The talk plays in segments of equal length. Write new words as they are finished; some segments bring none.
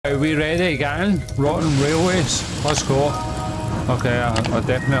we ready again? Rotten railways. Let's go. Okay, I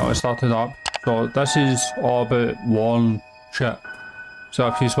definitely started up. So this is all about warn shit. So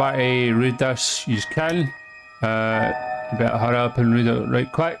if you want to read this, you can. You better hurry up and read it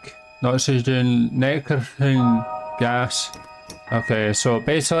right quick. Oxygen, nicotine, gas. Okay, so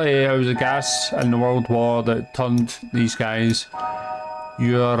basically it was a gas in the World War that turned these guys.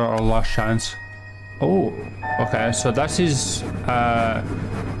 You're our last chance. Oh, okay, so this is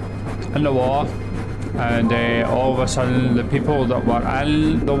in the war, and all of a sudden the people that were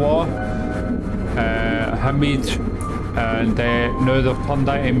in the war hammered, and now they've turned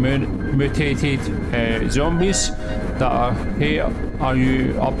into mutated zombies that are, hey, are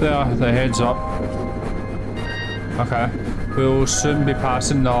you up there? The heads up. Okay, we'll soon be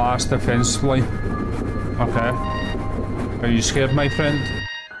passing the last defense line. Okay, are you scared, my friend?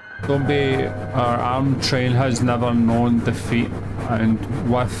 Don't be. Our armed train has never known defeat, and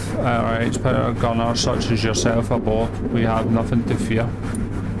with our expert gunner such as yourself aboard, we have nothing to fear.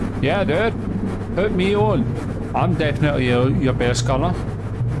 Yeah, dude, put me on. I'm definitely your best gunner.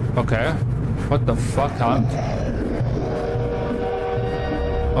 Okay, what the fuck happened?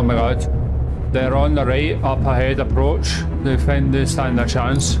 Oh my god, they're on the right, up ahead approach. They think they stand a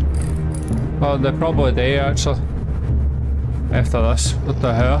chance. Well, they're probably there actually. After this, what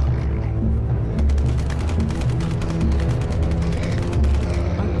the hell?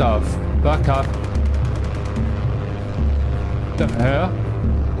 What the fuck up? The hell?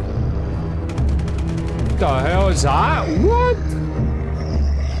 The hell is that? What?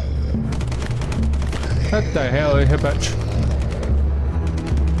 What the hell is here, bitch?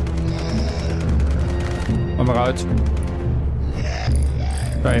 Oh my god.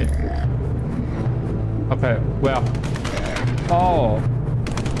 Right. Okay, well. Oh.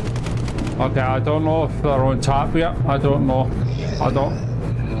 Okay, I don't know if they're on tap yet. I don't know. I don't.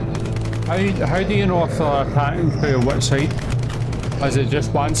 How do you know if they're attacking through what side? Is it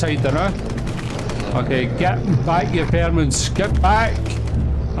just one side now? Okay, get back, you vermins. Get back!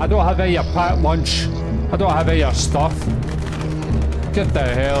 I don't have any of your packed lunch. I don't have any of your stuff. Get the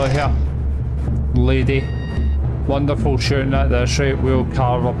hell out of here, lady. Wonderful shooting at this rate. We'll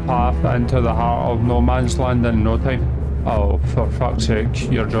carve a path into the heart of no man's land in no time. Oh, for fuck's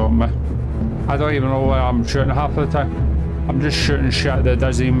sake, you're joking me. I don't even know where I'm shooting half the time. I'm just shooting shit that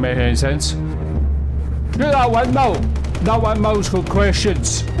doesn't even make any sense. Shoot that windmill! That windmill's got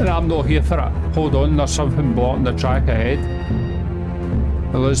questions, and I'm not here for it. Hold on, there's something blocking the track ahead.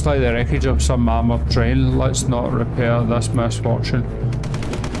 It looks like the wreckage of some armoured train. Let's not repair this misfortune.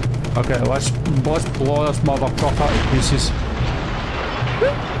 Okay, let's blow this motherfucker to pieces.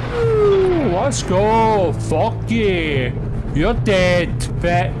 Let's go! Fuck you! You're dead,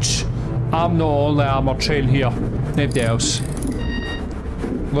 bitch! I'm the only armoured train here. Nobody else.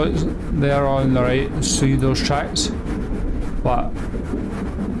 Look, they're on the right. See those tracks? What?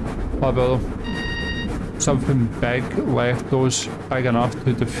 What about them? Something big left those big enough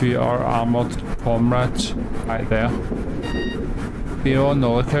to defeat our armoured comrades right there. Be on the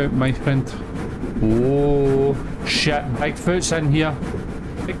lookout, my friend. Oh shit, Bigfoot's in here.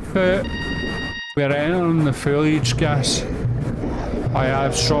 Bigfoot. We're entering the foliage gas. I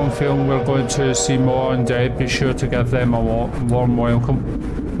have strong feeling we're going to see more undead. Be sure to give them a warm welcome.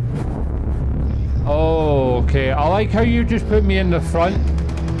 Oh, okay. I like how you just put me in the front.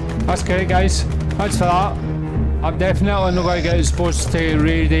 That's great, guys. Thanks for that. I'm definitely not going to get exposed to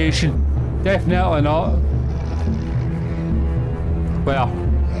radiation. Definitely not. Well,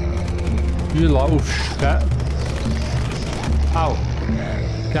 you little shit. Ow.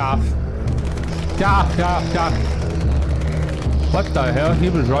 Gaff. Gaff, gaff, gaff. What the hell? He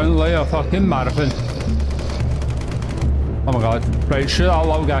was running like a fucking marathon. Oh my god. Right, shoot that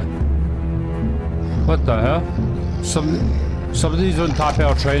little guy. What the hell? Somebody's on top of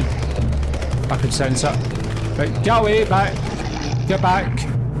our train. I can sense it. Right, get away, back. Get back.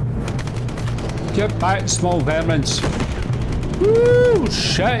 Get back, small vermins. Woo!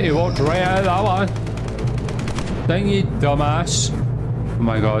 Shit, he walked right out of that one. Dang you, dumbass. Oh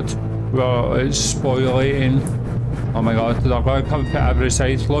my god. Well, it's spoiling. Oh my god, they're going to come from every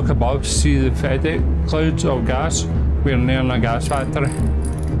side. Look above, see the FedEx clouds of gas. We're near a gas factory.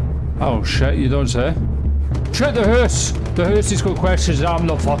 Oh shit, you don't say. Shoot the house! The house has got questions. I'm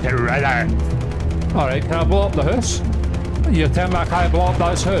not fucking ready. Alright, can I blow up the house? You're telling me I can't blow up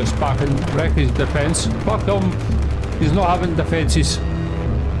that house? Back in wreck his defence. Fuck him. He's not having defences.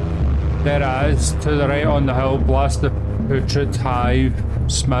 There it is, to the right on the hill. Blast the putrid hive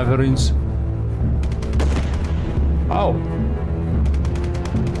smithereens. Oh.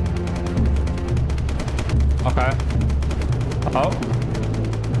 Okay. Oh.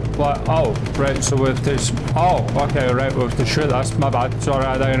 What? Oh, right, so we have to... Oh, okay, right, we have to shoot this. My bad. Sorry,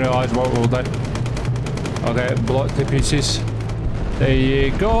 I didn't realise what we'll do. Okay, blow it to pieces. There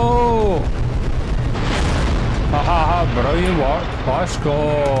you go! Ha ha ha, brilliant work. Let's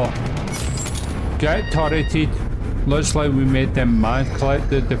go. Get turreted. Looks like we made them mad.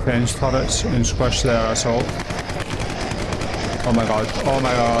 Collect the defense turrets and squish their assault. Oh my god, oh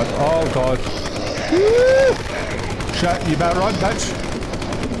my god, oh god. Woo! Shit, you better run, bitch.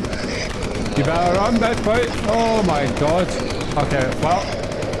 You better run, bitch, boy. Oh my god. Okay, well.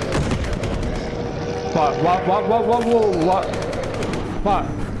 What?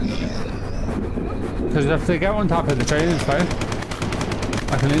 Because if they get on top of the train, it's fine.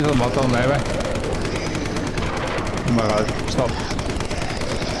 I can easily murder them anyway. Oh my god, stop.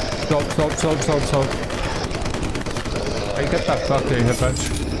 Stop. Hey, get that fuck out of here, bitch.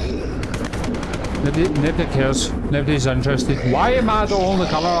 Nobody cares. Nobody's interested. Why am I the only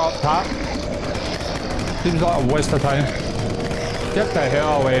colour up top? Seems like a waste of time. Get the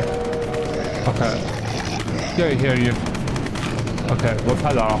hell away. Okay. Get out of here, you. Okay, we'll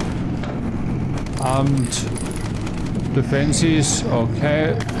put that off. Armed defences,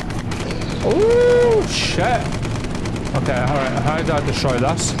 okay. Oh shit! Okay, alright, how do I destroy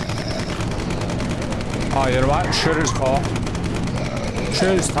this? Oh, you know what? Shoot his car.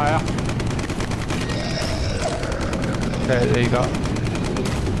 Shoot his tyre. Okay, there you go.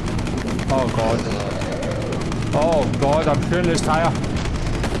 Oh god. Oh god, I'm shooting his tyre.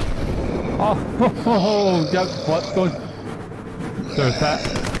 Oh, yep, what's going? There's that.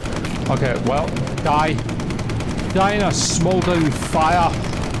 Okay, well, die. Die in a smouldering fire.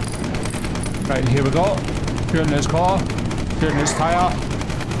 Right, here we go. Shooting his car. Shooting his tyre.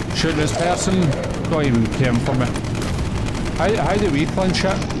 Shooting his person. Don't even care for me. How do we punch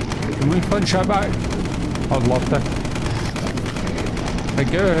it? Can we punch it back? I'd love to. Right,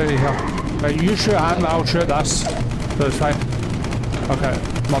 get out of here. Right, you shoot him, I'll shoot this. So it's fine. Okay,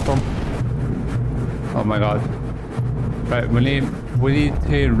 murder him. Oh my god. Right, we need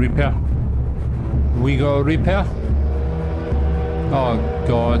to repair. We go repair? Oh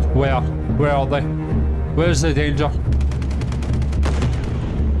god, where are they? Where's the danger?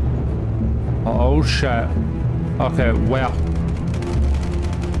 Oh shit. Okay, where?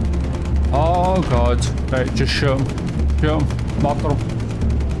 Oh god. Right, just shoot him. Shoot him. Murder him.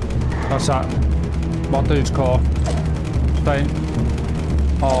 That's that. Murder his car. Fine.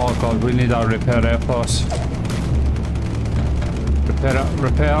 Oh god, we need a repair airforce. Repair.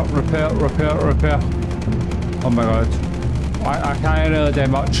 Oh my god. I can't really do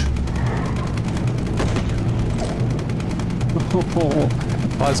much.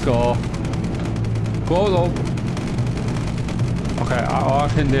 Let's go. Go though. Okay, all I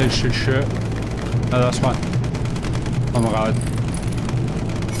can do is just shoot. No, that's one. Oh my god.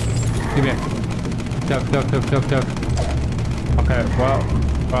 Give me. Duck. Okay, well.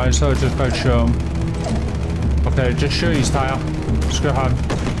 Right, so just go shoot him. Okay, just shoot his tyre. Screw him.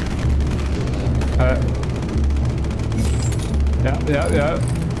 Yeah.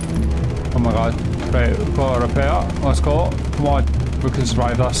 Oh my god. Right, go repair. Let's go. Come on. We can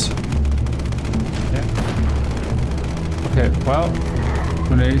survive this. Yeah. Okay, well.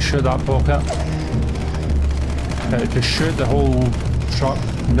 We need to shoot that pocket. Okay, just shoot the whole truck.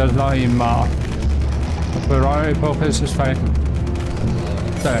 It does not even matter. If we run out of pockets, it's fine.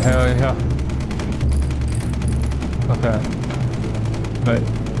 What the hell are you here? Okay. Right.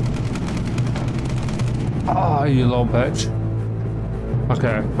 Ah, you little bitch.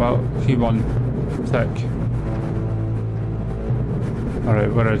 Okay, well, he won. Sick.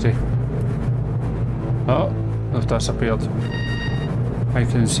 Alright, where is he? Oh, they've disappeared. I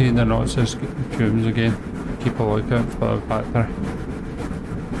can see the Nazis fumes again. Keep a lookout for the factory.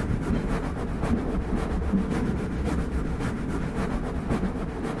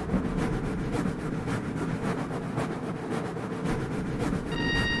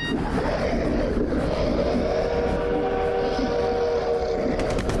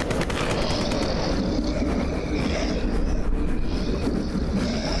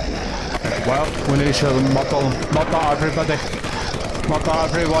 Well, we need to murder everybody. Murder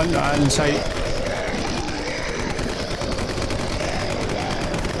everyone in sight.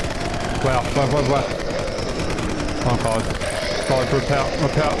 Where? Oh god. God, repair.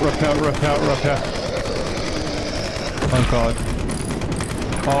 Oh god.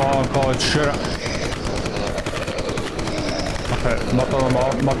 Oh god, shoot it. Okay, murder them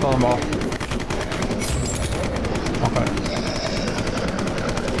all. Okay.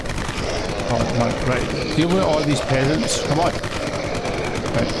 Oh, right, deal with all these peasants, come on.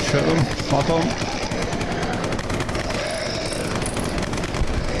 Right, shoot them, murder them.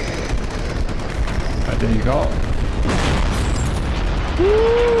 there you go.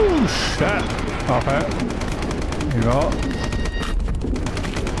 Woo, shit. Okay. There you go.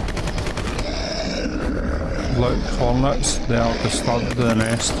 Look, hornets, they are disturbed to the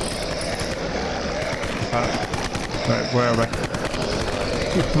nest. Okay. Right, where are we?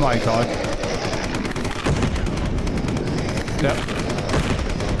 Oh my god. Yep.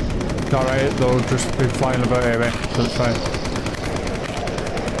 Alright, they'll just be flying about anyway, so it's fine.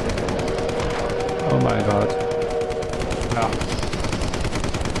 Oh my god. Yeah.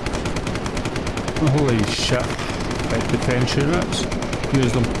 Holy shit. Right, defense units.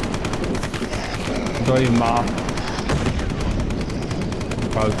 Use them. Don't even matter.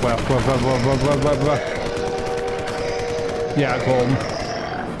 Where? Yeah, go on.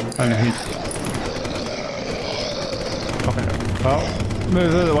 And heat. Okay, well,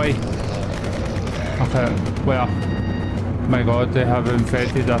 move out of the way. Okay, where? My god, they have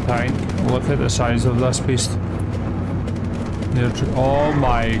infected a tank. Look at the size of this beast. Oh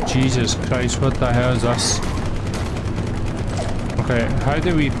my Jesus Christ, what the hell is this? Okay, how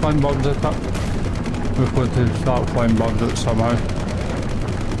do we fling bombs at that? We've got to start flying bombs at somehow.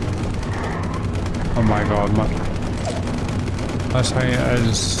 Oh my god, man. This thing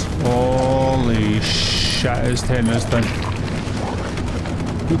is... Holy shit, it's taking us down.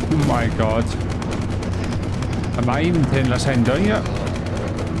 Oh my god. Am I even taking this thing down yet?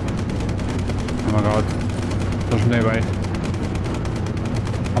 Oh my god. There's no way.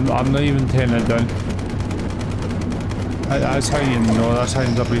 I'm not even taking it down. That's how you know this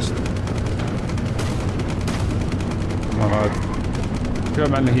thing's a beast. Oh my god. Shoot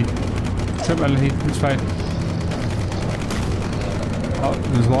him in the heat. Shoot him in the heat, it's fine. Oh,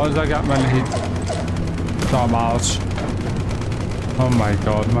 as long as I get him in the heat. Dumbass. Oh my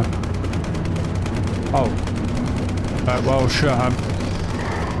god, man. Oh. Right, well, shoot him.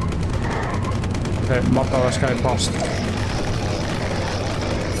 Okay, murder this guy first.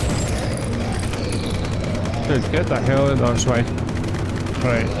 Dude, get the hell out of this way.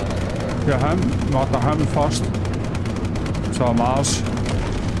 Right. Shoot him, murder him first. So Mars.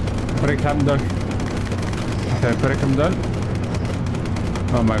 Break him down. Okay, break him down.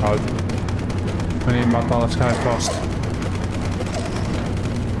 Oh my god. We need to murder this guy first.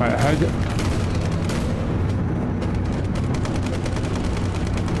 Right, how do...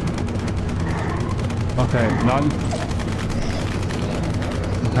 Okay, none.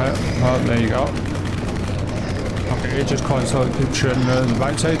 Okay, well, there you go. Okay, just constantly keep shooting the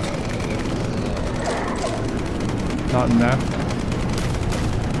backside. Nothing there.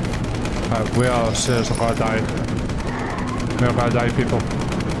 Right, we are seriously gonna die. We are gonna die, people.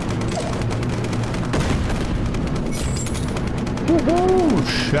 Woohoo!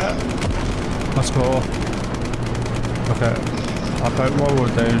 Shit! Let's go. Okay, I think what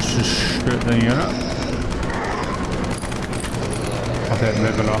we'll do is just shoot the unit. Okay,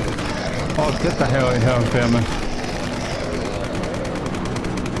 moving on. Oh, get the hell out of here, Fairman.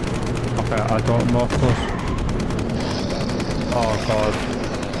 Okay, I don't know if those... Oh god.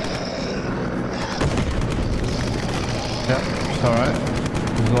 Yep, it's alright.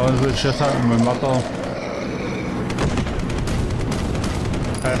 As long as we shoot out and we murder them.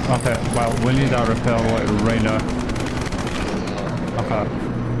 Okay, well, we need our repair like right now. Okay.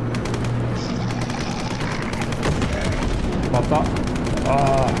 What that?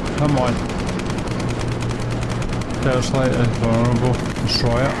 Ah, come on. Searchlight is vulnerable.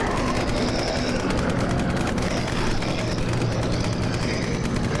 Destroy it.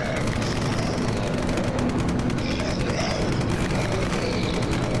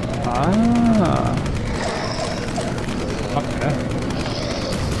 Ah. Okay.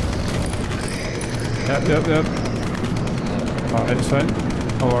 Yep. Alright, it's fine.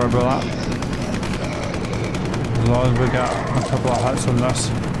 Don't worry about that. As long as we get a couple of hits on this.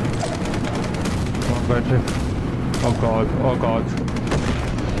 Not about to. Oh god, oh god.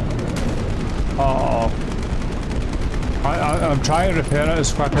 Uh oh. I'm trying to repair it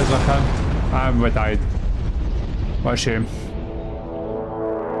as quick as I can. And we died. What a shame.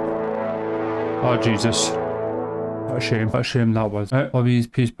 Oh Jesus. What a shame that was. Right, love you,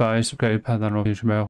 peace, bye, subscribe, and I don't know if you